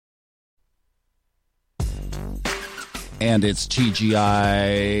And it's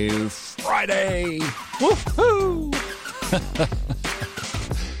TGI Friday. Woohoo!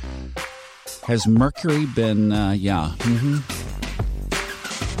 Has Mercury been,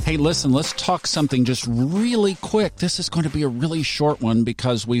 Hey, listen, let's talk something just really quick. This is going to be a really short one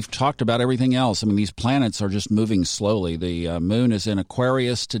because we've talked about everything else. I mean, these planets are just moving slowly. The moon is in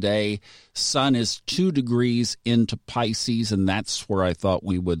Aquarius today. Sun is 2 degrees into Pisces, and that's where I thought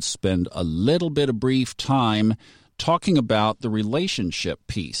we would spend a little bit of brief time talking about the relationship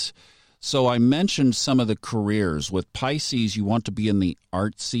piece. So I mentioned some of the careers. With Pisces, you want to be in the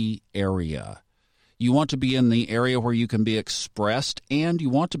artsy area. You want to be in the area where you can be expressed, and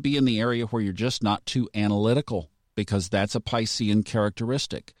you want to be in the area where you're just not too analytical, because that's a Piscean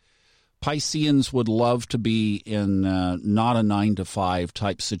characteristic. Pisceans would love to be in not a 9-to-5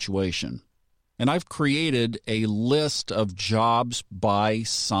 type situation. And I've created a list of jobs by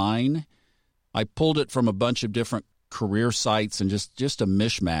sign. I pulled it from a bunch of different career sites and just a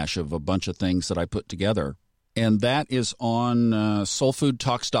mishmash of a bunch of things that I put together. And that is on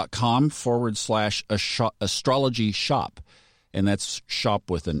soulfoodtalks.com/astrology shop. And that's shop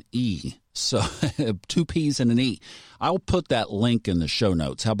with an E. So 2 P's and an E. I'll put that link in the show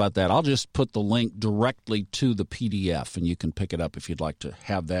notes. How about that? I'll just put the link directly to the PDF, and you can pick it up if you'd like to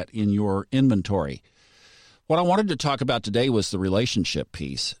have that in your inventory. What I wanted to talk about today was the relationship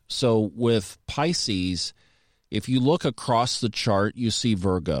piece. So with Pisces, if you look across the chart, you see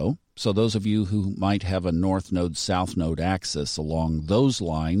Virgo. So those of you who might have a north node, south node axis along those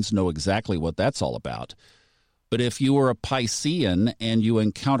lines know exactly what that's all about. But if you were a Piscean and you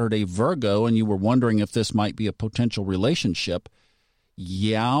encountered a Virgo and you were wondering if this might be a potential relationship,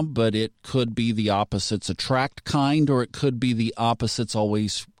 yeah, but it could be the opposites attract kind, or it could be the opposites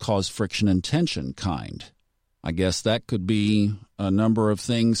always cause friction and tension kind. I guess that could be a number of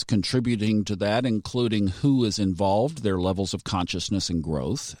things contributing to that, including who is involved, their levels of consciousness and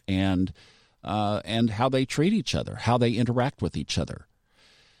growth, and how they treat each other, how they interact with each other.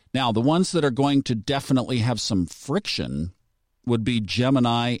 Now, the ones that are going to definitely have some friction would be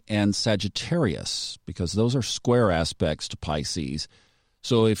Gemini and Sagittarius, because those are square aspects to Pisces.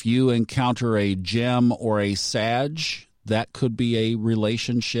 So if you encounter a Gem or a Sag, that could be a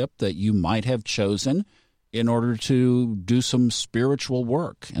relationship that you might have chosen in order to do some spiritual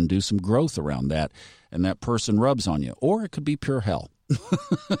work and do some growth around that, and that person rubs on you. Or it could be pure hell.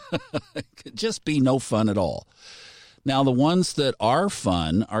 It could just be no fun at all. Now, the ones that are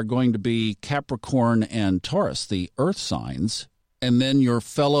fun are going to be Capricorn and Taurus, the earth signs, and then your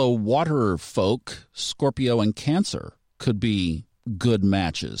fellow water folk, Scorpio and Cancer, could be good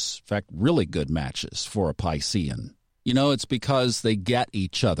matches. In fact, really good matches for a Piscean. You know, it's because they get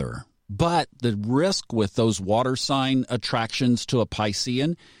each other. But the risk with those water sign attractions to a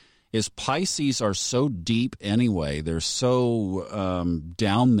Piscean is Pisces are so deep anyway. They're so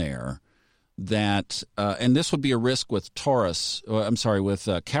down there that, and this would be a risk with with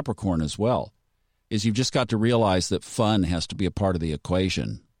Capricorn as well, is you've just got to realize that fun has to be a part of the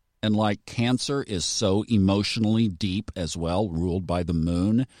equation. And like Cancer is so emotionally deep as well, ruled by the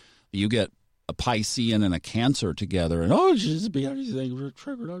moon, you get a Piscean and a Cancer together, and just be everything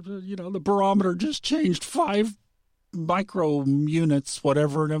triggered. You know, the barometer just changed 5 micro units,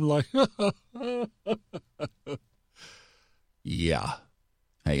 whatever, and I'm like, yeah.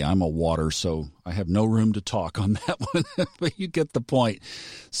 Hey, I'm a water, so I have no room to talk on that one, but you get the point.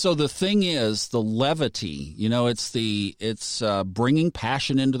 So the thing is, the levity, you know, it's bringing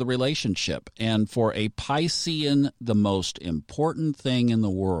passion into the relationship, and for a Piscean, the most important thing in the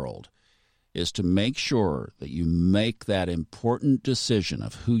world is to make sure that you make that important decision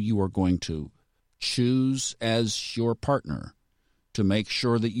of who you are going to choose as your partner, to make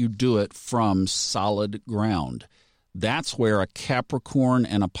sure that you do it from solid ground. That's where a Capricorn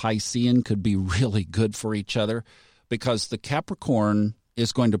and a Piscean could be really good for each other, because the Capricorn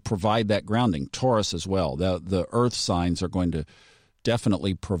is going to provide that grounding. Taurus as well. The earth signs are going to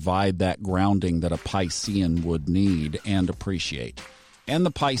definitely provide that grounding that a Piscean would need and appreciate. And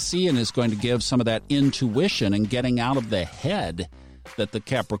the Piscean is going to give some of that intuition and getting out of the head that the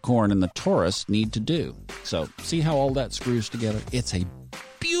Capricorn and the Taurus need to do. So see how all that screws together? It's a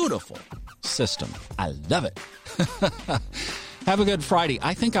beautiful system. I love it. Have a good Friday.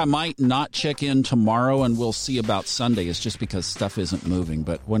 I think I might not check in tomorrow, and we'll see about Sunday. It's just because stuff isn't moving.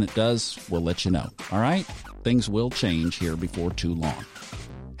 But when it does, we'll let you know. All right? Things will change here before too long.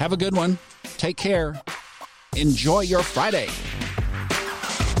 Have a good one. Take care. Enjoy your Friday.